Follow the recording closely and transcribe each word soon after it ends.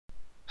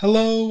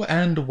Hello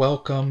and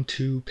welcome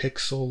to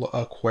Pixel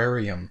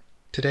Aquarium.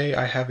 Today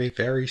I have a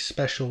very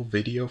special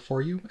video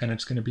for you, and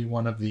it's going to be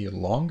one of the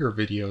longer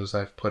videos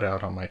I've put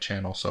out on my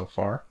channel so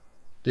far.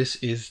 This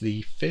is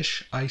the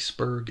Fish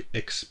Iceberg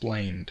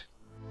Explained.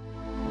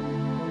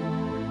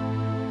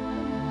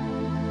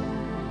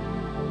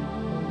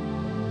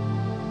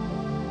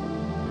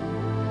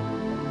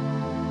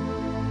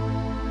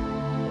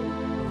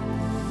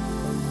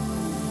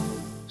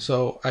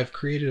 So I've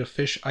created a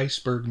fish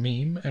iceberg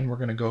meme, and we're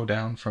going to go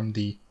down from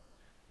the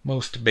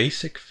most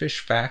basic fish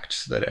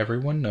facts that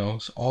everyone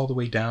knows all the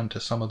way down to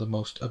some of the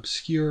most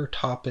obscure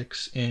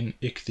topics in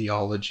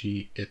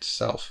ichthyology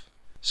itself.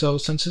 So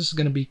since this is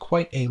going to be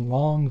quite a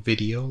long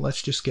video,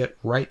 let's just get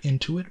right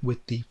into it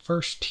with the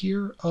first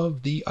tier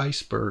of the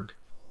iceberg.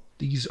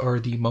 These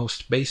are the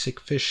most basic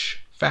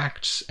fish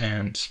facts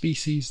and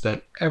species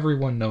that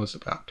everyone knows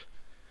about.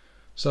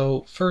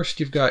 So first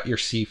you've got your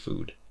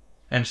seafood.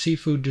 And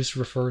seafood just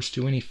refers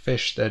to any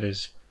fish that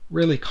is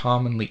really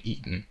commonly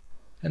eaten.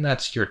 And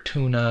that's your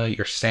tuna,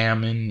 your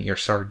salmon, your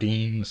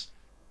sardines,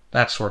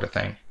 that sort of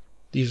thing.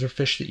 These are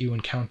fish that you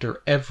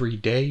encounter every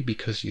day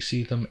because you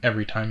see them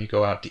every time you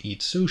go out to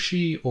eat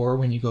sushi or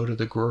when you go to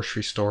the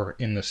grocery store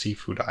in the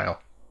seafood aisle.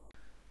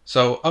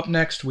 So up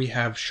next we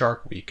have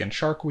Shark Week, and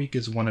Shark Week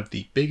is one of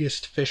the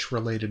biggest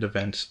fish-related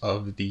events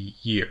of the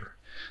year.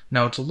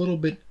 Now it's a little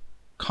bit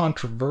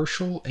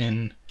controversial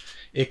in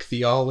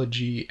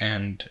ichthyology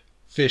and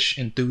fish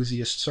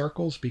enthusiast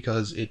circles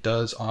because it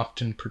does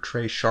often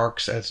portray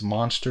sharks as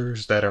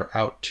monsters that are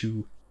out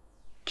to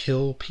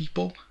kill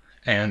people,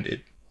 and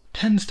it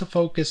tends to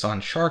focus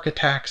on shark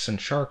attacks and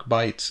shark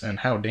bites and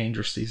how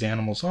dangerous these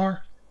animals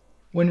are,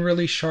 when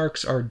really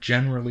sharks are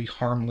generally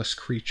harmless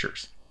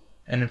creatures.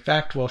 And in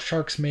fact, while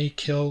sharks may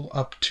kill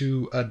up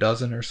to a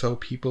dozen or so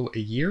people a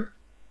year,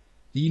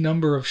 the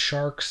number of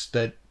sharks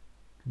that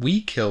we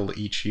kill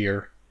each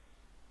year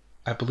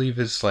I believe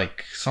is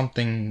like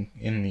something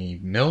in the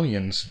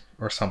millions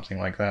or something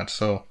like that.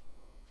 So,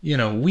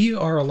 we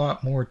are a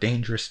lot more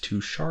dangerous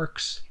to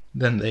sharks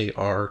than they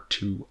are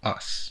to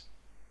us.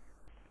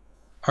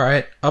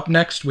 Alright, up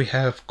next we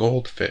have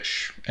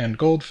goldfish. And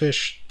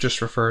goldfish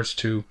just refers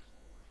to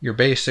your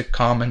basic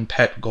common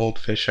pet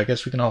goldfish. I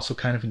guess we can also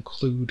kind of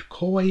include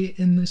koi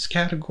in this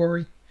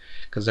category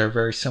because they're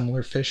very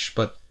similar fish,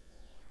 but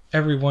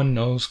everyone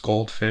knows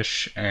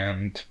goldfish,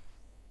 and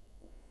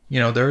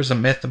there is a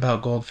myth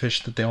about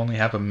goldfish that they only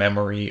have a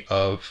memory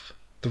of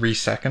 3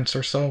 seconds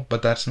or so,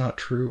 but that's not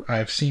true.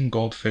 I've seen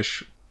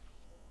goldfish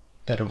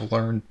that have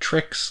learned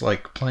tricks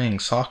like playing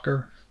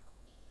soccer.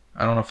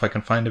 I don't know if I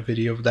can find a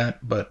video of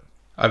that, but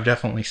I've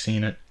definitely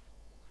seen it.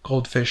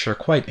 Goldfish are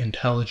quite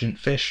intelligent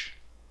fish.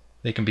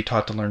 They can be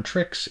taught to learn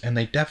tricks, and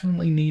they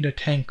definitely need a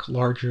tank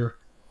larger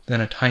than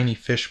a tiny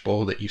fish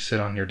bowl that you sit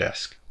on your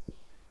desk.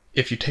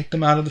 If you take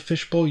them out of the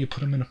fish bowl, you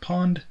put them in a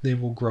pond, they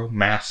will grow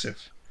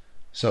massive.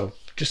 So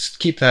just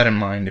keep that in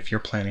mind if you're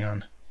planning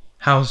on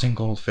housing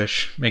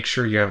goldfish. Make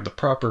sure you have the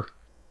proper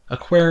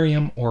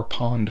aquarium or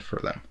pond for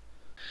them.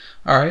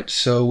 Alright,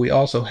 so we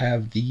also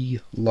have the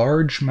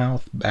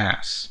largemouth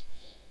bass.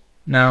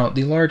 Now,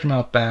 the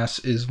largemouth bass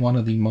is one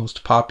of the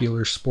most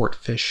popular sport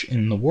fish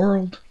in the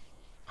world.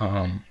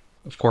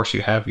 Of course,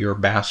 you have your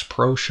Bass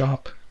Pro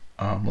Shop.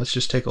 Let's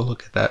just take a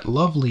look at that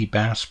lovely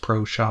Bass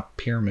Pro Shop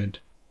pyramid.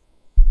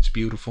 It's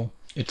beautiful.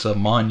 It's a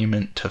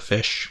monument to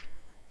fish.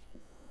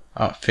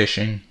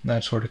 Fishing,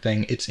 that sort of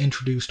thing. It's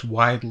introduced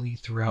widely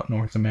throughout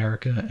North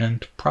America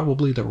and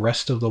probably the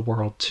rest of the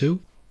world too.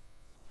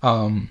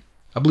 I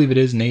believe it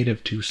is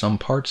native to some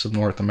parts of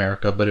North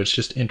America, but it's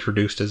just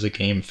introduced as a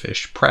game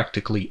fish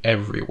practically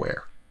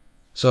everywhere.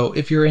 So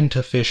if you're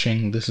into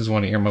fishing, this is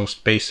one of your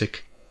most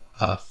basic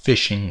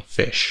fishing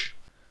fish.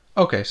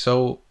 Okay,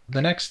 so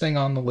the next thing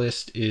on the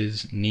list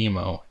is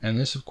Nemo, and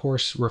this of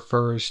course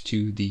refers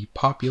to the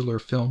popular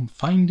film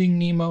Finding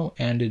Nemo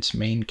and its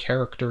main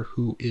character,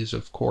 who is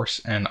of course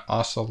an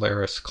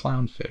Ocellaris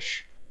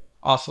clownfish.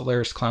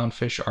 Ocellaris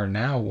clownfish are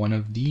now one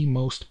of the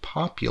most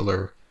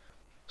popular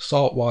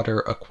saltwater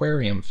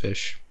aquarium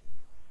fish,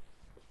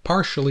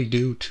 partially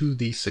due to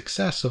the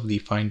success of the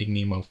Finding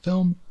Nemo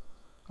film,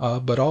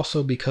 but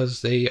also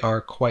because they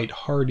are quite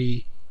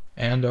hardy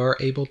and are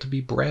able to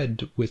be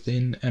bred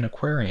within an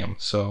aquarium,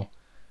 so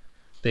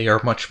they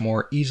are much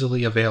more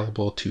easily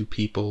available to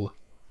people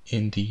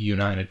in the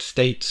United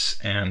States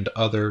and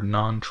other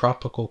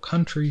non-tropical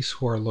countries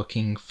who are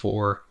looking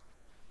for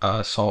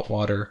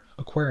saltwater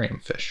aquarium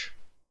fish.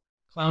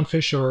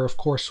 Clownfish are of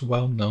course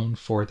well known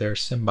for their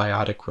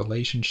symbiotic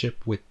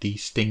relationship with the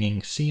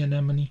stinging sea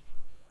anemone,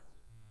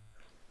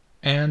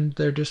 and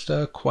they're just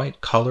a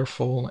quite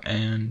colorful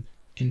and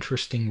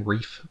interesting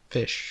reef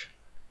fish.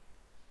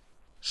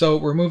 So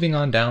we're moving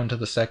on down to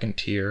the second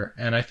tier,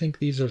 and I think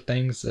these are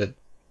things that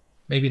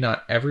maybe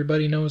not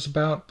everybody knows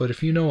about, but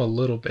if you know a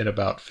little bit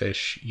about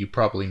fish, you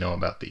probably know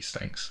about these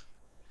things,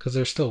 because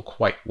they're still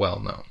quite well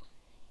known.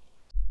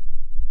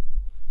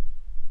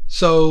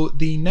 So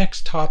the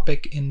next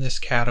topic in this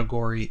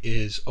category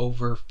is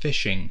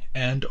overfishing,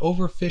 and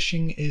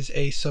overfishing is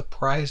a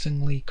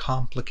surprisingly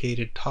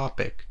complicated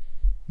topic,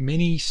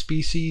 Many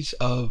species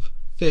of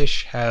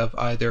fish have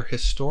either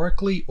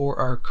historically or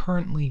are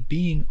currently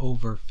being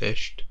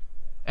overfished,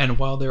 and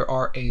while there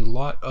are a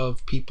lot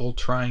of people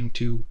trying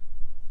to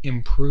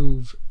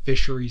improve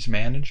fisheries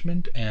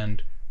management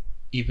and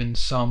even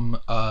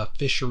some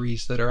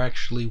fisheries that are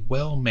actually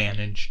well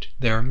managed,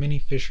 there are many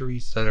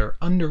fisheries that are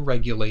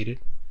underregulated.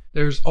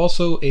 There's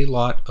also a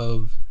lot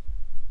of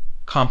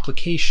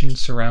complications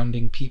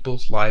surrounding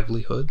people's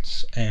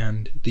livelihoods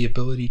and the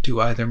ability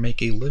to either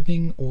make a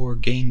living or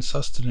gain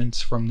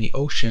sustenance from the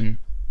ocean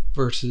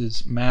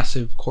versus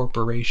massive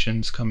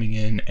corporations coming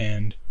in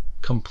and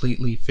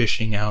completely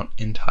fishing out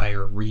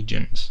entire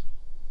regions.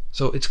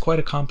 So it's quite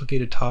a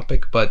complicated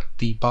topic, but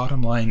the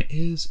bottom line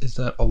is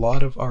that a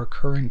lot of our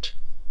current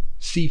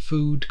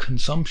seafood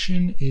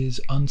consumption is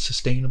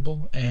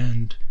unsustainable,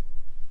 and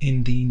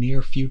in the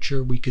near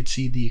future we could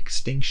see the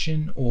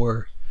extinction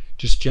or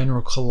just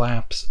general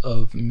collapse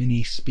of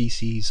many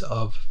species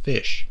of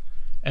fish,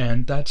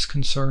 and that's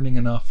concerning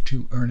enough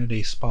to earn it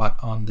a spot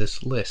on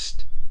this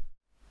list.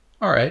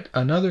 Alright,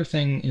 another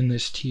thing in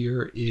this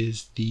tier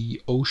is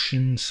the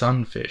ocean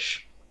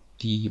sunfish,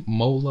 the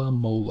mola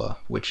mola,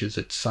 which is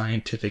its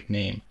scientific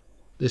name.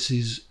 This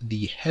is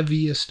the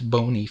heaviest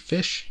bony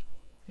fish.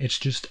 It's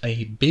just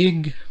a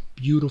big,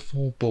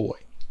 beautiful boy.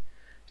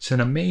 It's an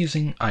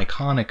amazing,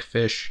 iconic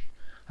fish.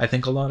 I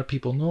think a lot of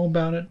people know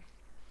about it,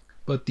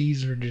 but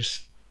these are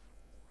just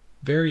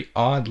very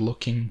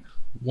odd-looking,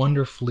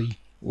 wonderfully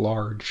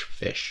large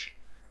fish.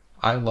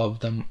 I love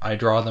them. I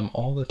draw them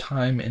all the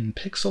time in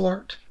pixel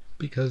art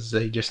because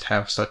they just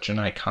have such an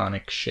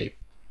iconic shape.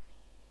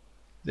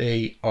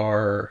 They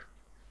are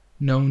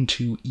known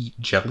to eat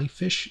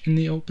jellyfish in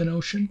the open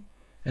ocean,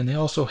 and they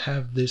also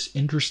have this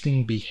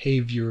interesting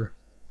behavior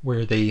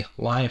where they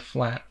lie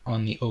flat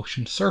on the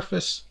ocean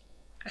surface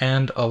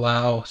and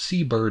allow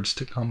seabirds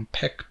to come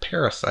peck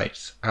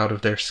parasites out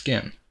of their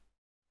skin.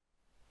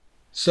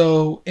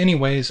 So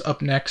anyways,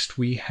 up next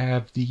we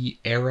have the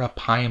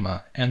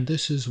arapaima, and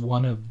this is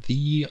one of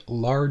the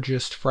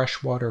largest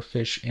freshwater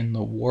fish in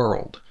the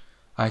world.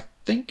 I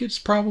think it's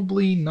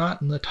probably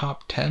not in the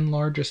top 10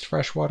 largest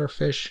freshwater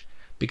fish,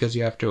 because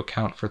you have to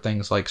account for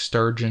things like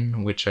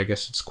sturgeon, which I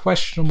guess it's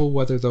questionable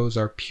whether those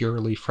are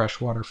purely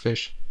freshwater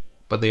fish,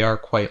 but they are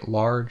quite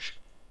large.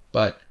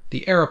 But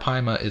the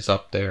arapaima is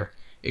up there.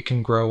 It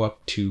can grow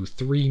up to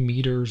 3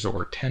 meters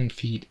or 10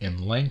 feet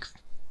in length,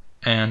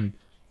 and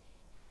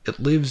it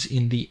lives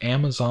in the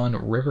Amazon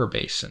River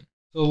basin.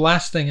 So the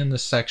last thing in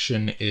this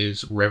section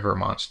is river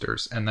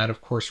monsters, and that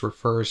of course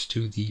refers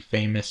to the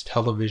famous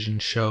television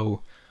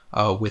show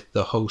with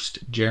the host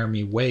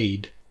Jeremy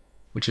Wade,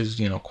 which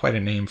is, quite a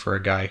name for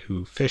a guy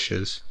who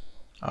fishes.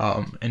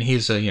 And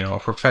he's a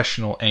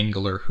professional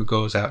angler who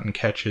goes out and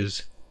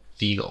catches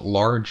the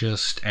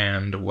largest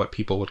and what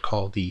people would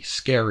call the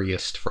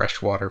scariest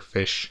freshwater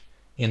fish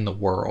in the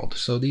world.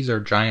 So these are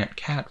giant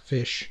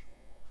catfish,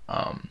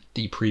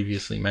 the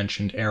previously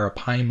mentioned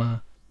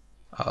arapaima,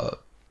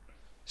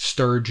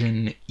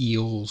 sturgeon,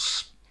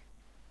 eels,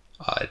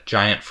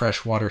 giant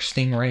freshwater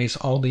stingrays,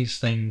 all these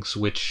things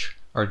which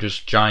are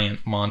just giant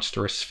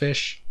monstrous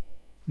fish.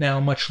 Now,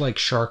 much like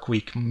Shark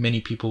Week,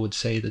 many people would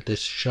say that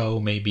this show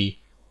maybe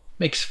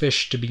makes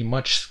fish to be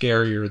much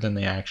scarier than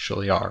they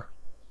actually are.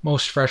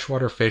 Most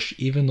freshwater fish,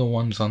 even the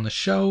ones on the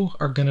show,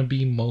 are going to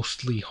be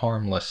mostly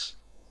harmless.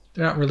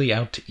 They're not really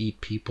out to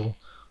eat people,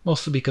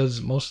 mostly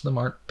because most of them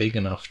aren't big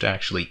enough to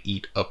actually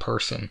eat a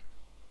person.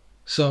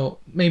 So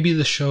maybe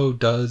the show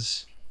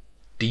does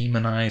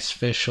demonize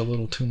fish a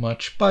little too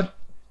much, but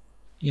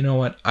you know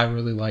what? I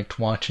really liked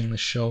watching the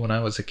show when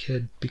I was a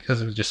kid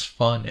because it was just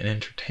fun and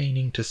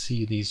entertaining to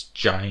see these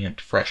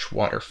giant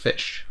freshwater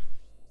fish.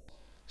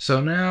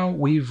 So now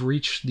we've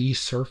reached the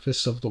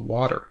surface of the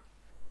water,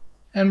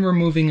 and we're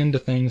moving into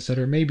things that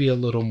are maybe a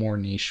little more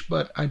niche,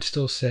 but I'd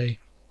still say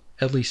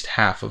at least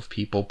half of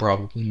people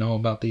probably know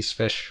about these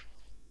fish.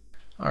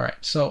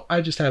 Alright, so I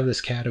just have this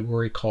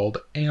category called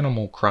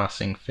Animal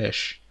Crossing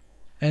fish,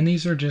 and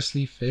these are just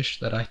the fish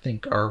that I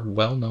think are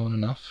well known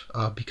enough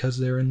because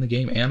they're in the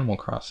game Animal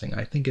Crossing.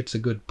 I think it's a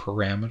good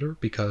parameter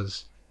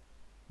because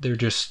they're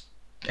just,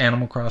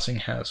 Animal Crossing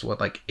has,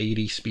 like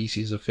 80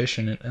 species of fish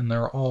in it, and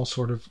they're all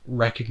sort of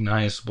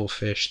recognizable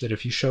fish that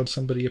if you showed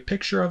somebody a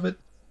picture of it,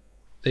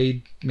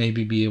 they'd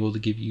maybe be able to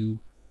give you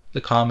the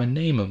common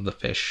name of the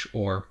fish,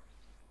 or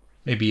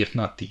maybe if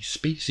not the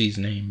species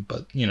name,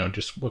 but,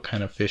 just what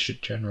kind of fish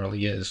it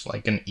generally is,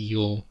 like an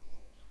eel,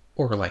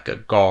 or like a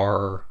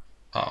gar,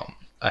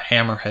 a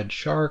hammerhead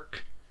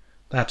shark,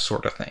 that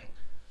sort of thing.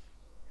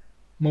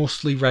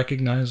 Mostly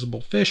recognizable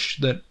fish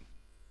that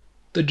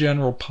the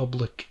general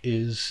public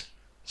is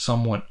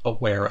somewhat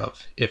aware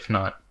of, if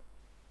not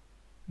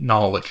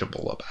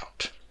knowledgeable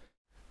about.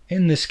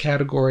 In this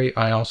category,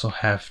 I also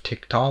have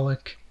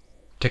Tiktaalik.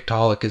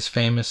 Tiktaalik is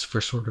famous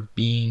for sort of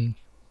being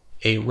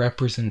a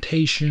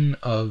representation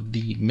of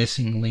the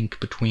missing link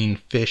between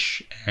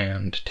fish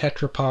and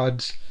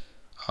tetrapods,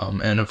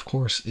 and of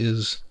course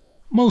is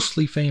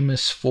mostly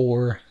famous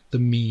for the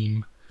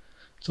meme.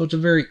 So it's a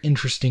very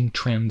interesting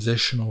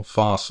transitional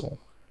fossil.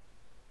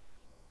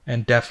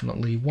 and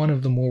definitely one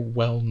of the more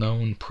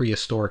well-known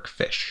prehistoric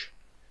fish.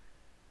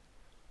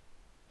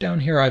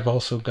 Down here I've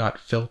also got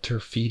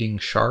filter-feeding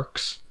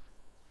sharks.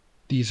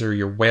 These are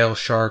your whale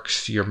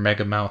sharks, your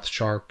megamouth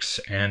sharks,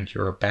 and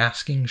your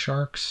basking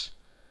sharks.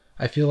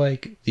 I feel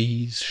like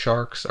these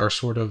sharks are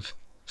sort of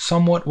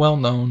somewhat well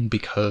known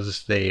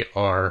because they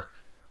are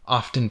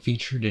often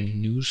featured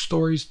in news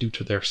stories due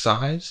to their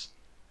size.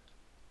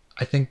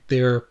 I think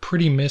they're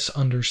pretty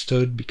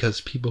misunderstood because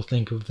people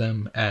think of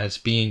them as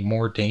being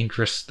more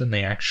dangerous than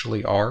they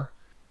actually are.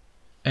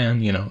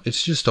 And,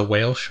 it's just a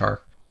whale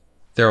shark.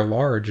 They're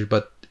large,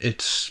 but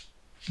it's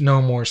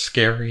no more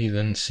scary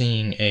than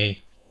seeing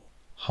a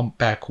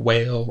humpback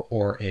whale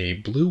or a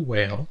blue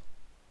whale.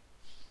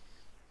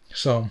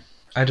 So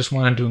I just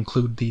wanted to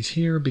include these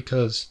here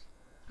because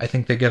I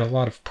think they get a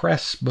lot of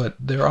press, but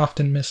they're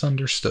often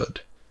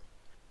misunderstood.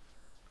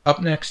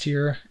 Up next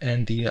here,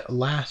 and the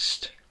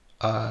last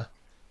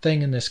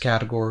thing in this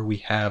category, we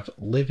have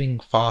living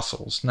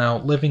fossils. Now,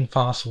 living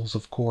fossils,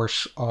 of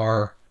course,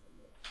 are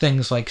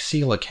things like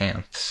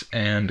coelacanths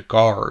and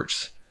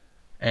gars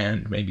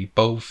and maybe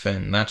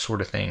bowfin, that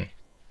sort of thing.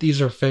 These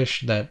are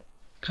fish that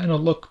kind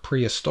of look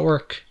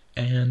prehistoric,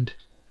 and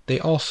they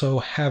also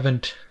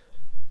haven't,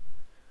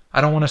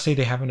 I don't want to say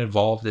they haven't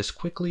evolved as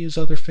quickly as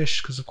other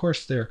fish, because of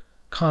course they're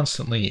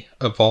constantly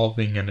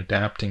evolving and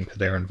adapting to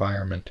their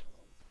environment.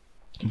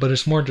 But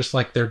it's more just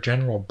like their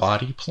general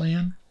body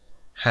plan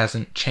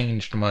hasn't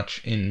changed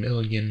much in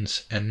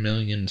millions and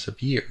millions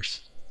of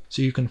years.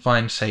 So you can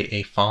find, say,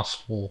 a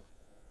fossilized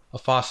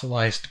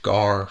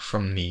gar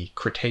from the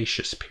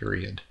Cretaceous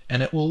period,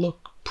 and it will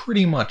look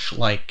pretty much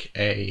like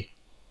a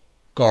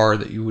gar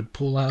that you would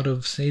pull out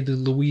of, say, the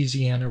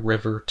Louisiana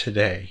River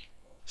today.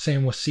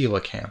 Same with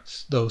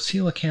coelacanths, though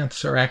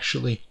coelacanths are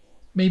actually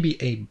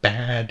maybe a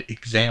bad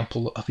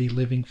example of a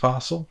living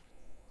fossil,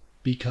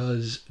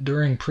 because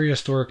during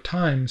prehistoric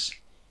times,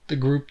 the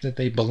group that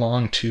they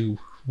belonged to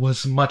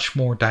was much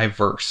more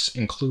diverse,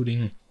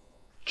 including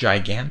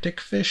gigantic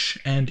fish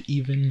and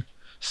even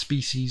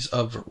species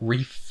of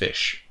reef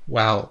fish,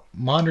 while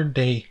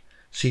modern-day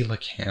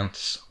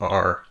coelacanths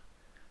are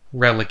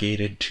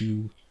relegated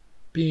to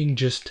being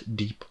just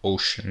deep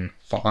ocean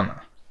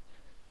fauna.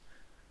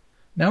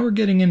 Now we're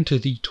getting into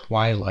the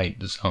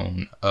twilight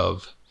zone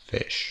of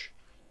fish.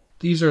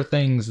 These are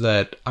things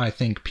that I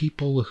think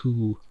people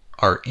who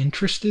are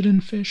interested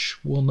in fish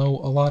will know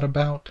a lot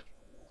about,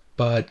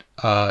 but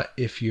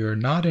if you're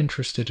not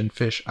interested in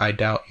fish, I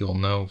doubt you'll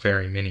know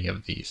very many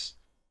of these.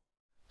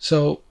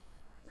 So,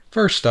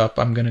 first up,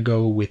 I'm going to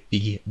go with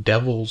the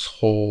Devil's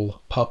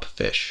Hole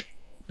pupfish.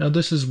 Now,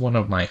 this is one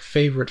of my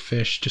favorite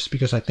fish just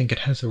because I think it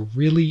has a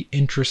really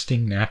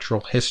interesting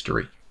natural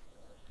history.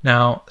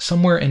 Now,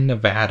 somewhere in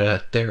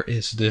Nevada, there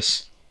is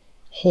this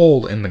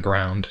hole in the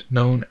ground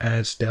known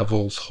as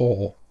Devil's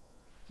Hole.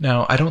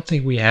 Now, I don't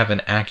think we have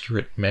an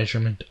accurate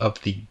measurement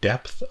of the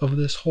depth of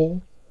this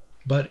hole,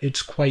 but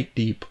it's quite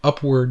deep,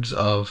 upwards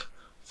of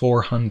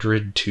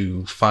 400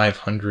 to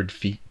 500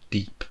 feet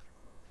deep.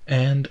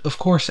 And, of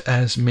course,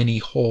 as many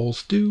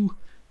holes do,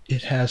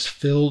 it has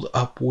filled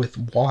up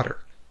with water.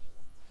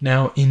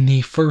 Now, in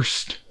the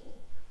first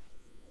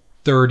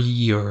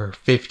 30 or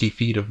 50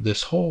 feet of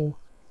this hole,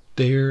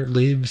 there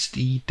lives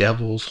the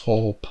Devil's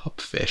Hole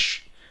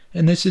pupfish,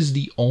 and this is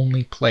the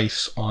only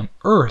place on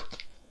Earth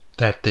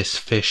that this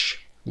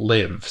fish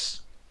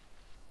lives.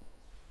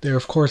 There,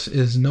 of course,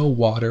 is no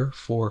water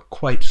for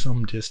quite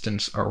some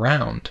distance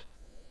around,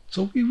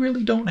 so we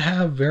really don't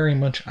have very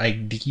much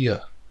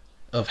idea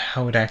of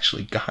how it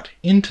actually got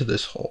into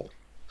this hole.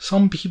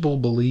 Some people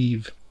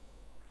believe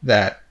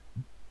that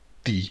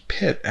the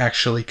pit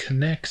actually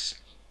connects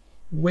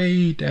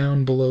way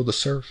down below the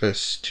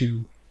surface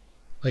to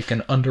like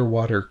an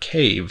underwater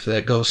cave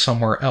that goes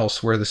somewhere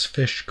else where this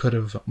fish could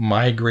have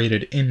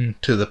migrated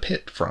into the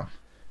pit from.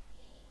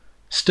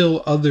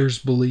 Still, others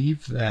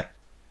believe that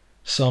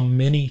some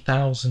many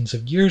thousands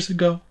of years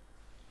ago,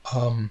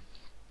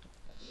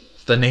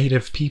 the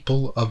native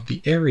people of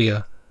the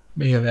area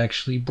may have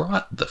actually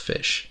brought the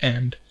fish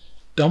and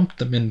dumped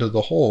them into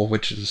the hole,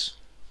 which is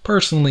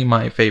personally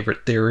my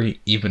favorite theory,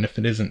 even if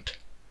it isn't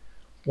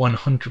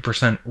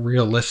 100%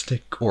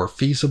 realistic or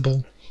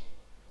feasible.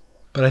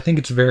 But I think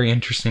it's very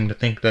interesting to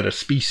think that a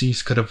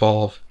species could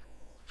evolve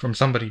from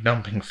somebody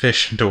dumping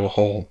fish into a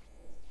hole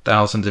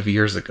thousands of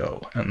years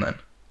ago and then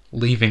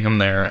leaving them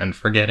there and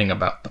forgetting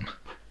about them.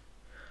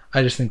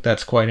 I just think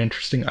that's quite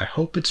interesting. I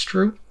hope it's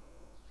true,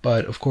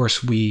 but of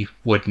course we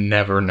would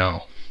never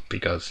know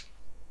because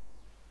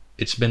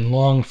it's been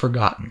long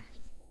forgotten.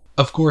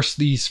 Of course,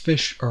 these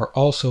fish are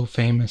also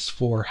famous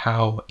for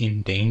how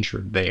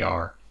endangered they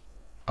are.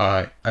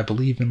 I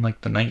believe in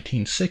like the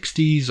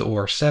 1960s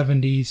or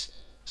 70s,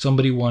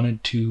 somebody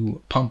wanted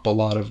to pump a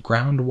lot of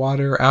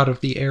groundwater out of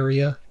the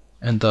area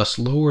and thus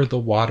lower the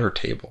water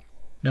table.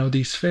 Now,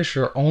 these fish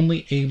are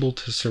only able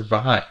to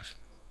survive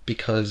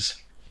because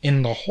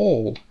in the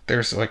hole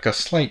there's like a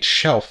slight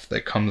shelf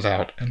that comes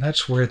out, and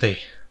that's where they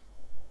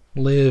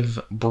live,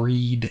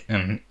 breed,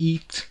 and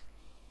eat.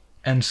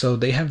 And so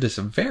they have this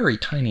very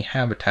tiny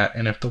habitat,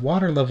 and if the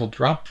water level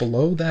dropped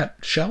below that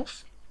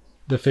shelf,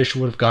 the fish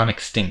would have gone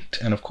extinct.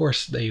 And of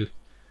course,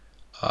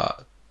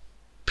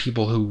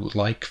 people who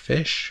like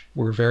fish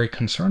were very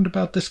concerned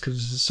about this because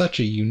this is such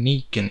a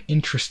unique and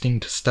interesting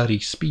to study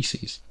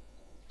species.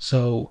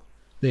 So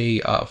they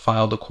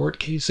filed a court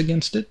case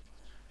against it,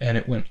 and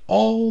it went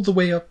all the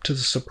way up to the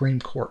Supreme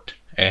Court.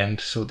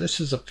 And so this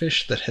is a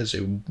fish that has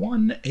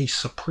won a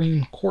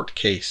Supreme Court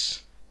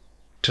case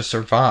to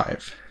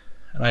survive.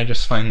 And I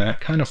just find that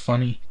kind of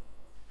funny,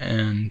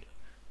 and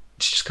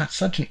it's just got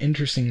such an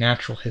interesting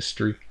natural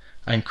history.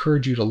 I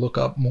encourage you to look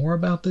up more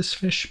about this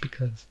fish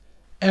because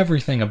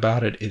everything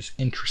about it is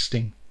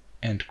interesting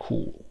and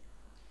cool.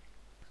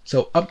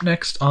 So up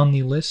next on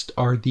the list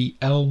are the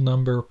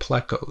L-number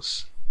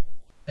plecos.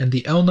 And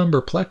the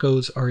L-number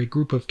plecos are a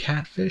group of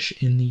catfish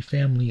in the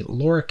family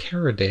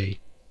Loricariidae,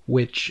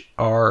 which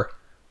are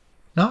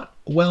not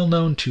well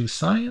known to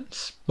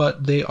science,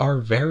 but they are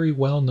very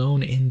well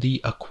known in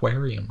the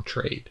aquarium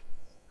trade.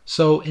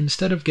 So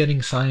instead of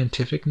getting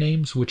scientific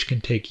names, which can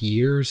take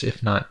years,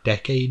 if not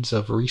decades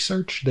of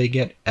research, they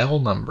get L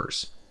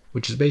numbers,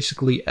 which is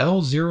basically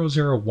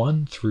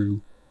L001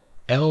 through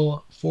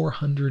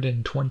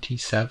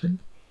L427. And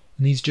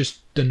these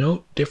just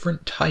denote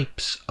different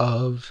types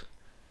of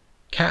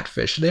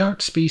catfish. They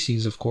aren't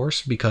species, of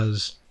course,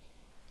 because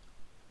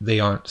they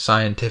aren't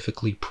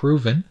scientifically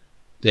proven.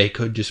 They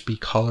could just be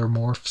color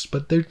morphs,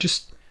 but they're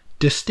just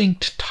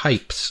distinct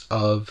types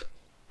of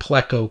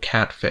pleco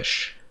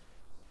catfish.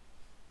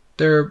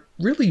 They're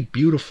really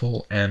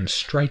beautiful and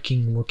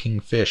striking looking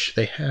fish.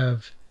 They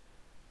have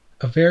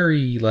a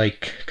very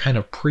kind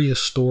of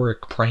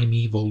prehistoric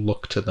primeval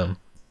look to them.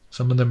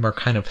 Some of them are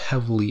kind of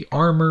heavily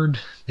armored.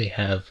 They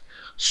have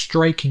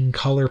striking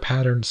color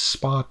patterns,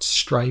 spots,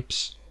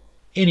 stripes,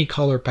 any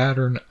color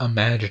pattern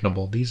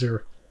imaginable. These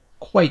are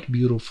quite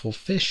beautiful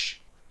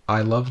fish.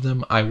 I love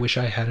them. I wish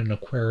I had an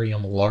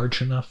aquarium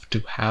large enough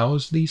to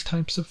house these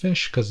types of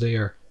fish because they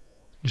are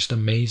just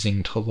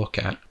amazing to look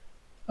at.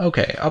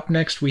 Okay, up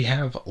next we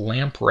have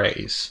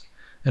lampreys.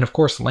 And of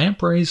course,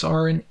 lampreys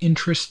are an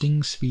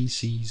interesting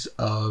species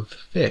of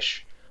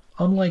fish.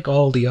 Unlike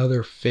all the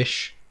other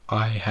fish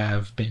I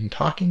have been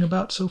talking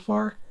about so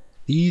far,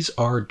 these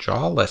are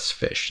jawless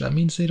fish. That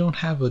means they don't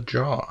have a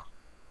jaw,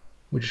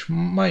 which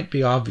might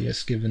be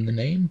obvious given the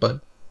name,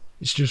 but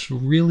it's just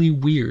really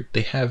weird.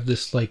 They have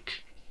this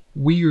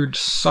weird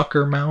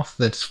sucker mouth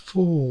that's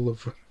full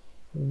of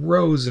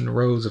rows and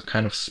rows of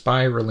kind of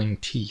spiraling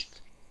teeth.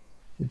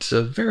 It's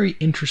a very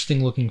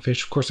interesting looking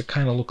fish. Of course, it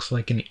kind of looks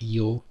like an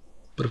eel.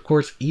 But of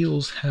course,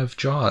 eels have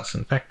jaws.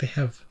 In fact, they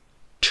have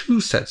 2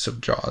 sets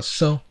of jaws,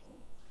 so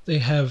they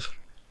have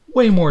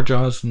way more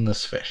jaws than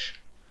this fish.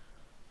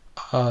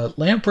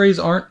 Lampreys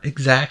aren't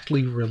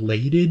exactly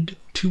related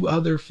to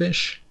other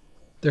fish.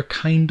 They're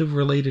kind of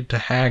related to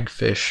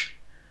hagfish.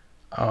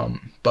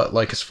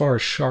 But as far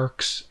as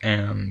sharks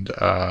and,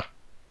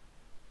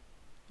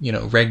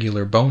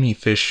 regular bony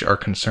fish are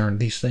concerned,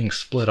 these things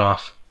split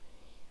off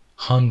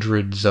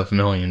hundreds of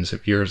millions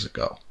of years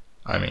ago.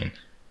 I mean,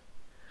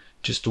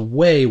 just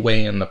way,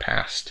 way in the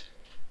past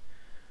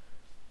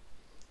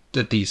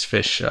that these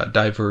fish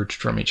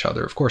diverged from each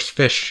other. Of course,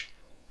 fish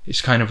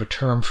is kind of a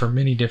term for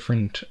many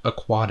different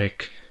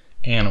aquatic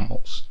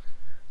animals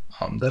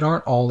that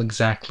aren't all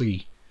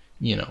exactly,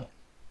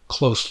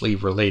 closely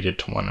related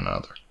to one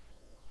another.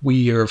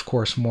 We are, of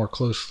course, more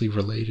closely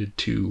related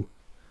to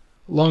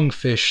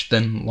lungfish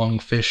than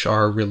lungfish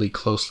are really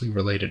closely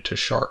related to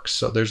sharks.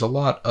 So there's a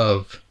lot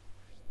of,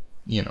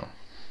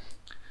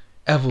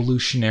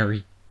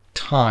 evolutionary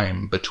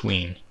time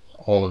between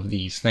all of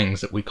these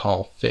things that we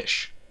call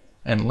fish.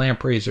 And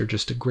lampreys are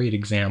just a great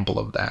example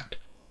of that.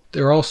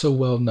 They're also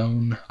well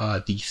known.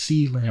 The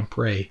sea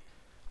lamprey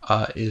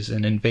is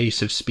an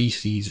invasive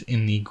species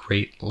in the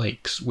Great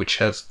Lakes, which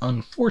has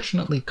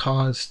unfortunately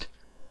caused,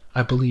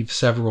 I believe,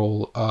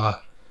 several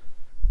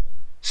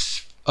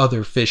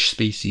other fish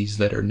species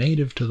that are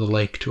native to the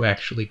lake to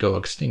actually go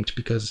extinct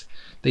because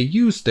they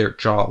use their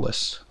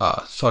jawless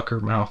sucker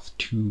mouth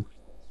to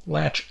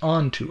latch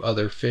onto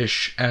other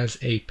fish as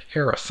a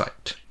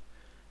parasite.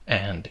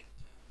 And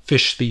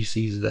fish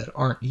species that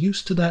aren't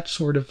used to that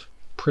sort of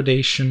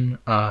predation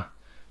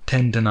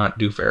tend to not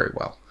do very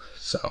well.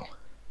 So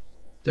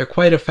they're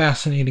quite a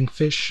fascinating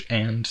fish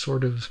and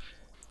sort of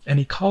an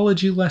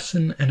ecology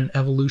lesson and an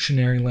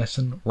evolutionary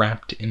lesson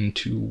wrapped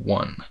into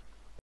one.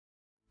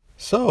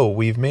 So,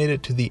 we've made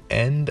it to the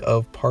end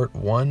of part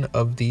 1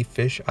 of the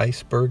Fish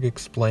Iceberg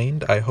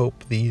Explained. I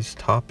hope these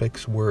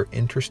topics were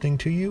interesting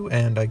to you,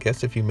 and I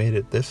guess if you made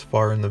it this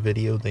far in the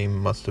video, they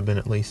must have been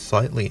at least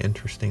slightly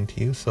interesting to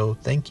you. So,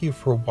 thank you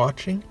for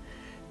watching,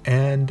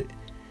 and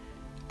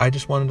I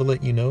just wanted to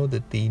let you know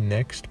that the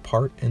next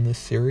part in this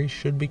series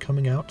should be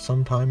coming out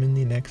sometime in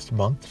the next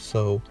month,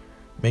 so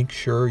make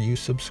sure you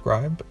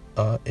subscribe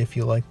if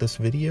you like this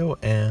video,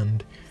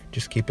 and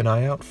just keep an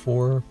eye out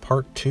for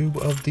part 2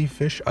 of the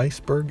Fish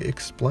Iceberg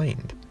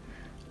Explained.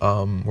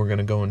 We're going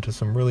to go into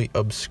some really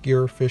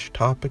obscure fish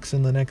topics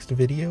in the next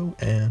video,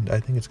 and I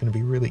think it's going to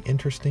be really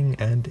interesting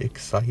and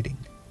exciting.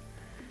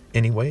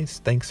 Anyways,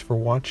 thanks for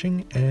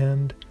watching,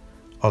 and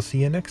I'll see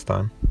you next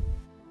time.